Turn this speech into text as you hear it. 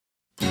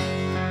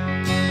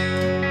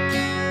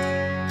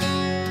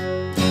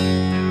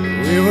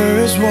We were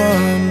as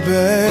one,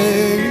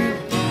 babe,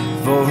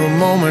 for a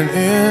moment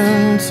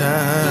in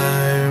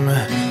time,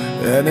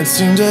 and it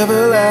seemed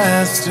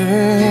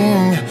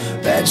everlasting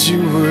that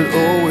you would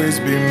always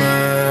be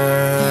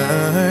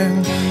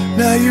mine.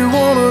 Now you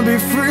wanna be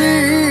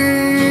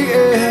free,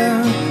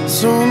 yeah,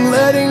 so I'm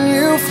letting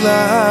you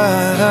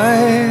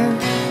fly.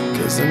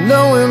 'Cause I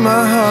know in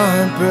my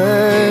heart,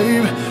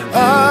 babe,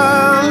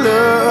 our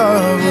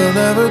love will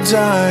never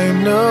die,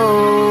 no.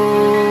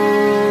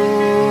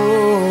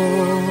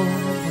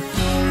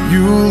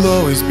 You'll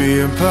always be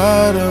a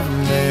part of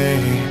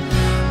me,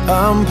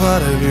 I'm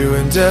part of you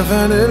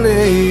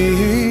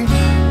indefinitely.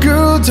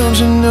 Girl, don't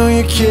you know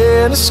you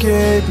can't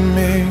escape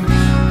me?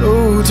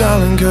 Oh,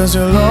 darling, 'cause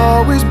you'll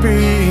always be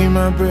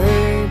my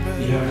baby.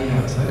 Ja,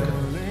 Jacek.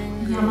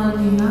 Ja,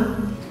 Malwina.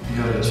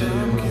 Biorę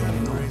Ciebie,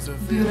 Malwino.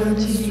 Biorę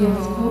Ciebie,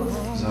 Jacku.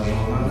 Za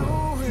żonę.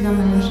 Za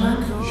męża.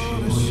 I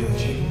ślubuję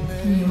Ci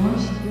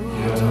Miłość.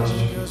 wierność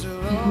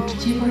I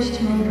uczciwość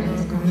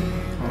małżeńską.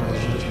 oraz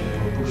że Cię nie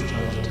opuszczę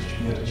aż do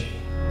śmierci.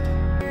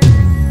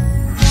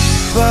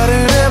 But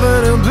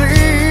inevitably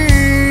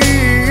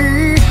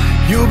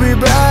you'll be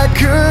back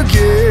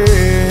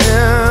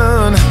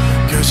again,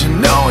 'cause you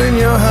know in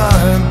your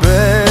heart,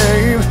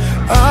 babe,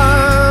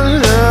 our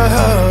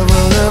love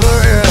will never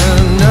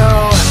end, no.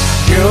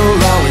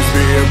 You'll always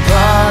be a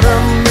part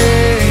of me,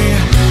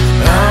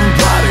 I'm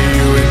part of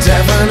you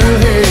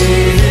indefinitely.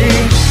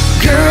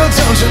 Girl,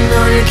 don't you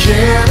know you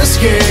can't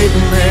escape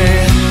me?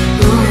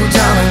 Ooh,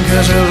 darling,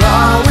 'cause you'll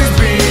always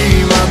be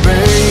my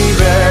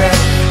baby.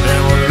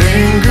 And we'll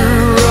linger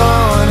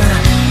on,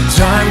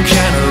 time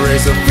can't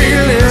erase a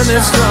feeling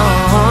that's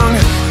strong.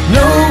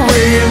 No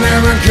way you're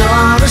never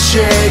gonna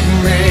share